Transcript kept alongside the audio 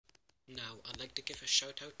Now, I'd like to give a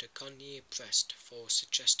shout out to Kanye Prest for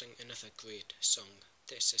suggesting another great song.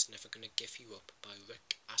 This is Never Gonna Give You Up by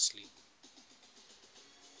Astley.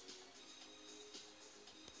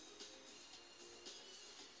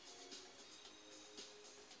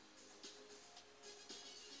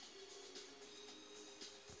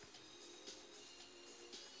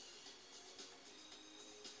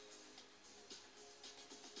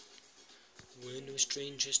 We're no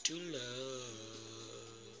strangers to love.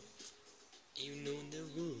 You know the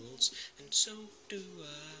rules, and so do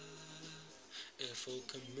I. A full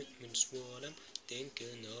commitment's what I'm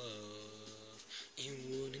thinking of. You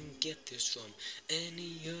wouldn't get this from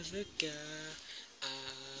any other guy.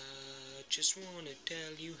 I just wanna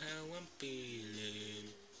tell you how I'm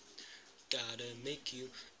feeling. Gotta make you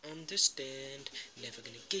understand. Never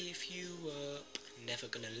gonna give you up. Never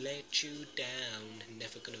gonna let you down.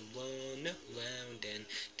 Never gonna run around and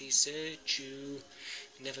desert you.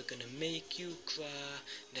 Never gonna make you cry.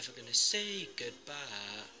 Never gonna say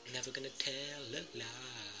goodbye. Never gonna tell a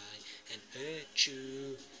lie and hurt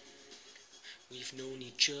you. We've known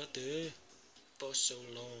each other for so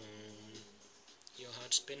long. Your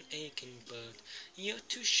heart's been aching, but you're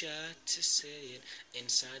too shy to say it.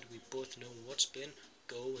 Inside we both know what's been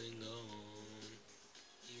going on.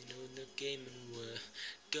 You know the game and we're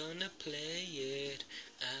gonna play it.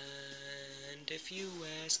 And if you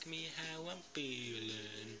ask me how I'm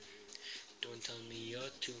feeling, don't tell me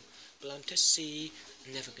you're too blind to see.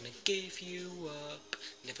 Never gonna give you up.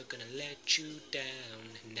 Never gonna let you down.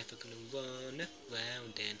 Never gonna run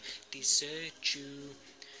around and desert you.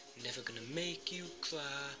 Never gonna make you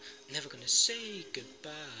cry. Never gonna say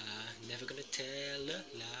goodbye. Never gonna tell a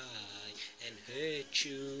lie and hurt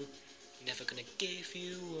you. Never gonna give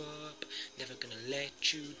you up. Never gonna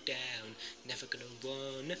let you down. Never gonna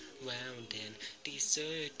run around and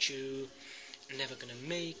desert you. Never gonna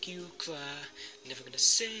make you cry. Never gonna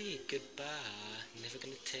say goodbye. Never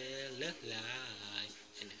gonna tell a lie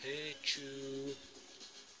and hurt you.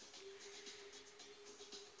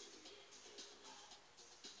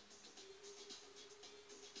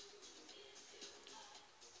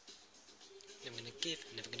 Never gonna give,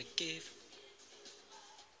 never gonna give.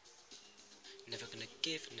 Never gonna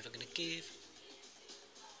give, never gonna give.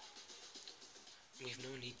 We've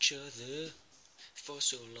known each other for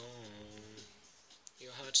so long.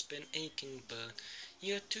 Your heart's been aching, but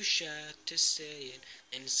you're too shy to say it.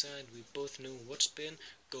 Inside we both know what's been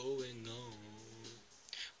going on.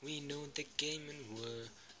 We know the game and we're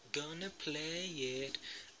gonna play it.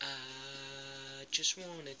 I just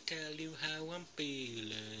wanna tell you how I'm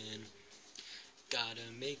feeling.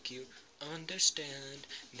 Gotta make you understand.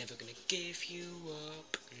 Never gonna give you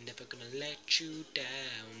up. Never gonna let you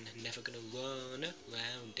down. Never gonna run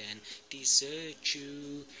around and desert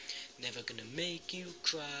you. Never gonna make you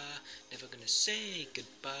cry. Never gonna say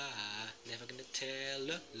goodbye. Never gonna tell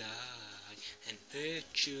a lie and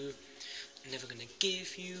hurt you. Never gonna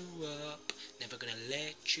give you up. Never gonna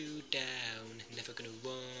let you down. Never gonna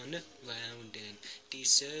run around and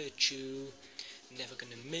desert you. Never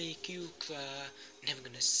gonna make you cry. Never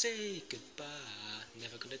gonna say goodbye.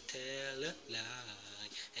 Never gonna tell a lie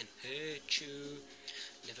and hurt you.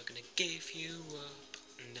 Never gonna give you up.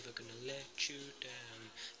 Never gonna let you down.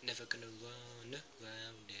 Never gonna run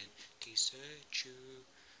around and desert you.